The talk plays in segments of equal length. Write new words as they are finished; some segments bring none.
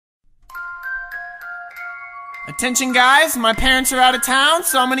Attention guys, my parents are out of town,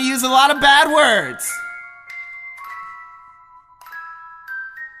 so I'm gonna use a lot of bad words.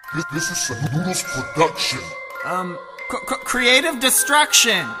 This is a Meadows production. Creative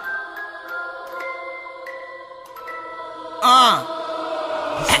destruction.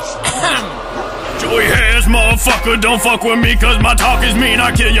 Joey Harris, motherfucker, don't fuck with me, cause my talk is mean.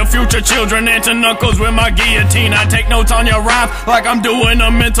 I kill your future children and to knuckles with my guillotine. I take notes on your rhyme like I'm doing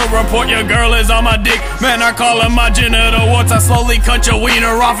a mental report. Your girl is on my dick, man, I call her my genital warts. I slowly cut your wiener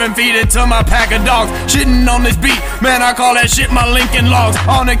off and feed it to my pack of dogs. Shitting on this beat, man, I call that shit my Lincoln Logs.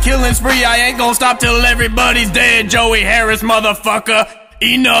 On a killing spree, I ain't gonna stop till everybody's dead. Joey Harris, motherfucker,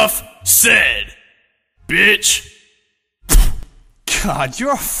 enough said, bitch. God,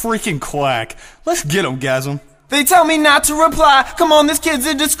 you're a freaking quack. Let's get him, Gasm. They tell me not to reply. Come on, this kid's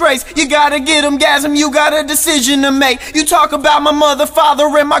a disgrace. You gotta get him, Gasm, you got a decision to make. You talk about my mother, father,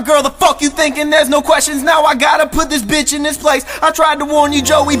 and my girl. The fuck you thinking? There's no questions. Now I gotta put this bitch in this place. I tried to warn you,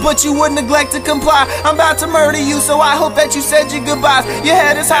 Joey, but you would neglect to comply. I'm about to murder you, so I hope that you said your goodbyes. Your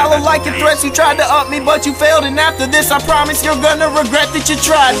head is hollow like your threats. You tried to up me, but you failed. And after this, I promise you're gonna regret that you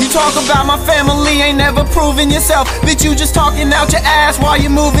tried. You talk about my family, ain't never proven yourself. Bitch, you just talking out your ass while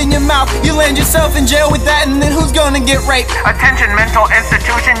you're moving your mouth. You land yourself in jail with that, and then who's gonna get raped? Attention mental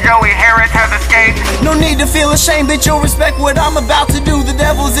institution, Joey Harris has escaped. No need to feel ashamed, bitch, you'll respect what I'm about to do. The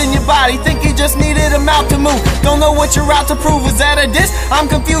devil's in your body, think you just needed a mouth to move. Don't know what you're out to prove, is that a diss? I'm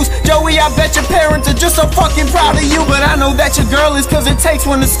confused, Joey, I bet your parents are just so fucking proud of you. But I know that your girl is, cause it takes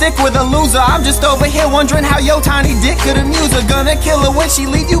one to stick with a loser. I'm just over here wondering how your tiny dick could amuse her. Gonna kill her when she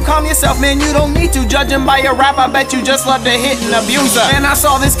leave you, calm yourself, man, you don't need to. Judging by your rap, I bet you just love to hit and abuse her. And I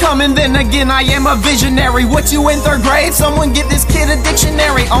saw this coming, then again, I am a visionary. What you in third grade? Someone get this kid a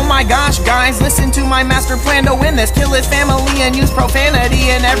dictionary. Oh my gosh, guys, listen to my master plan to win this. Kill his family and use profanity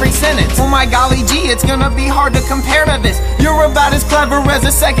in every sentence. Oh my golly gee, it's gonna be hard to compare to this. You're about as clever as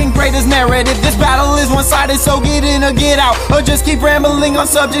the second greatest narrative. This battle is one-sided, so get in or get out. Or just keep rambling on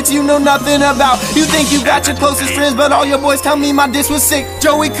subjects you know nothing about. You think you got your closest friends, but all your boys tell me my diss was sick.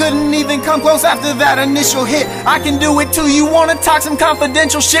 Joey couldn't even come close after that initial hit. I can do it too. You wanna talk some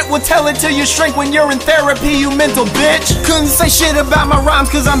confidential shit? Well, tell it to your shrink when you're in therapy, you mental bitch. Couldn't say shit about my rhymes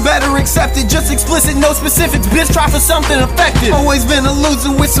cause I'm better accepted. Just explicit, no specifics, bitch, try for something effective. Always been a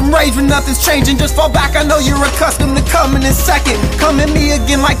loser with some rage, but nothing's changing. Just fall back, I know you're accustomed to coming in second. Come at me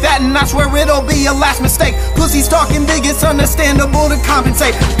again like that and I swear it'll be your last mistake. Pussies talking big, it's understandable to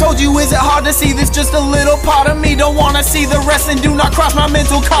compensate. Told you, is it hard to see this? Just a little part of me. Don't wanna see the rest and do not cross my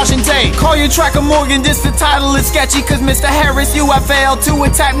mental caution tape. Call your track a Morgan, this the title is sketchy. Cause Mr. Harris, you have failed to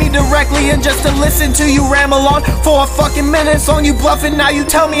attack me directly. And just to listen to you ramble on for a fucking minute. Song you bluffing, now you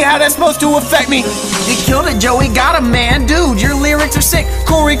tell me how that's supposed to affect me. You killed it, Joey, got a man. Dude, your lyrics are sick.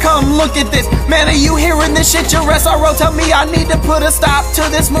 Corey, come look at this. Man, are you hearing this shit? Your SRO tell me I need to put a stop to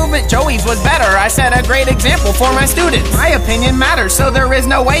this movement. Joey's was better, I set a great example for my students. My opinion matters, so there is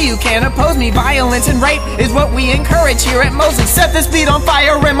no way you can oppose me. Violence and rape is what we encourage here at Moses. Set this beat on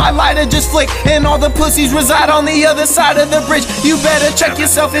fire and my lighter just flick. And all the pussies reside on the other side of the bridge. You better check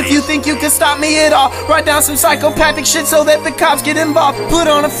yourself if you think you can stop me at all. Write down some psychopathic shit so that the cops get involved. Put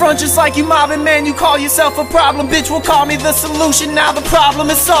on a front just like you mobbing, man, you call yourself a problem. Bitch will call me the solution, now the problem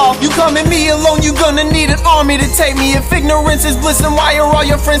is solved. You come at me alone, you gonna need an army to take me. If ignorance is bliss, then why are all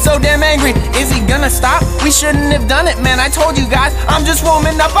your friends so damn angry? Is he gonna stop? We shouldn't have done it, man, I told you guys. I'm just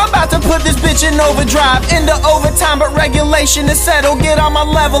warming up, I'm about to put this bitch in overdrive. Into overtime, but regulation is settled. Get on my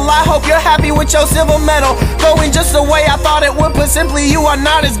level, I hope you're happy with your silver medal. Going just the way I thought it would, but simply you are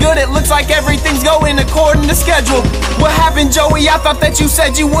not as good. It looks like everything's going according to schedule. What happened, Joey? I thought that you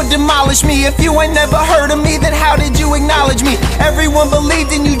said you would demolish me. If you ain't never heard of me, then how did you acknowledge me? Everyone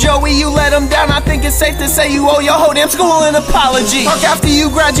believed in you, Joey, you let them down. I think it's safe to say you owe your whole damn school an apology. Talk after you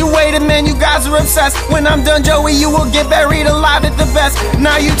graduated, man, you guys are obsessed. When I'm done, Joey, you will get buried alive at the best.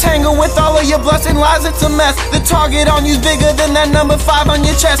 Now you tangle with all of your blusting lies, it's a mess. The target on you's bigger than that number 5 on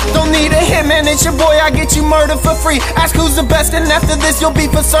your chest. Don't need a hitman, it's your boy, I get you murdered for free. Ask who's the best, and after this you'll be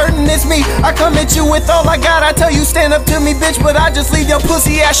for certain it's me. I come at you with all I got, I tell you stand up to me, bitch, but I just leave your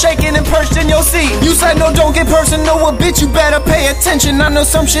pussy ass shaking and perched in your seat. You said no, don't get personal, well bitch, you better pay attention. I know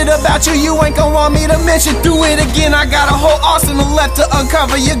some shit about you, you ain't gon' want me to mention. Do it again, I got a whole arsenal left to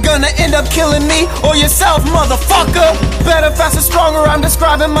uncover. You're gonna end up killing me or yourself, motherfucker. Better, faster, stronger, I'm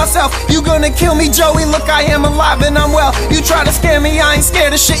describing myself. You gonna kill me, Joey, look, I am alive and I'm well. You try to scare me, I ain't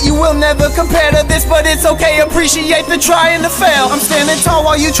scared of shit. You will never compare to this, but it's okay, appreciate the try and the fail. I'm standing tall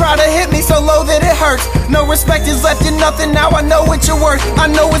while you try to hit me so low that it hurts. No respect is left in nothing, now I know what you're worth. I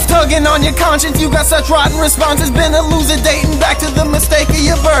know it's tugging on your conscience, you got such rotten responses. Been a loser dating back to the mistake of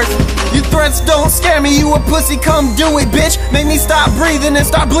your birth. Your threats don't scare me, you a pussy, come do it, bitch. Make me stop breathing and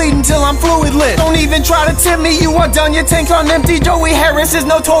start bleeding till I'm fluid-lit. Don't even try to tempt me, you are done, your tank's on empty. Joey Harris is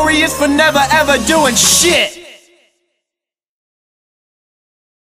notorious for never ever doing shit.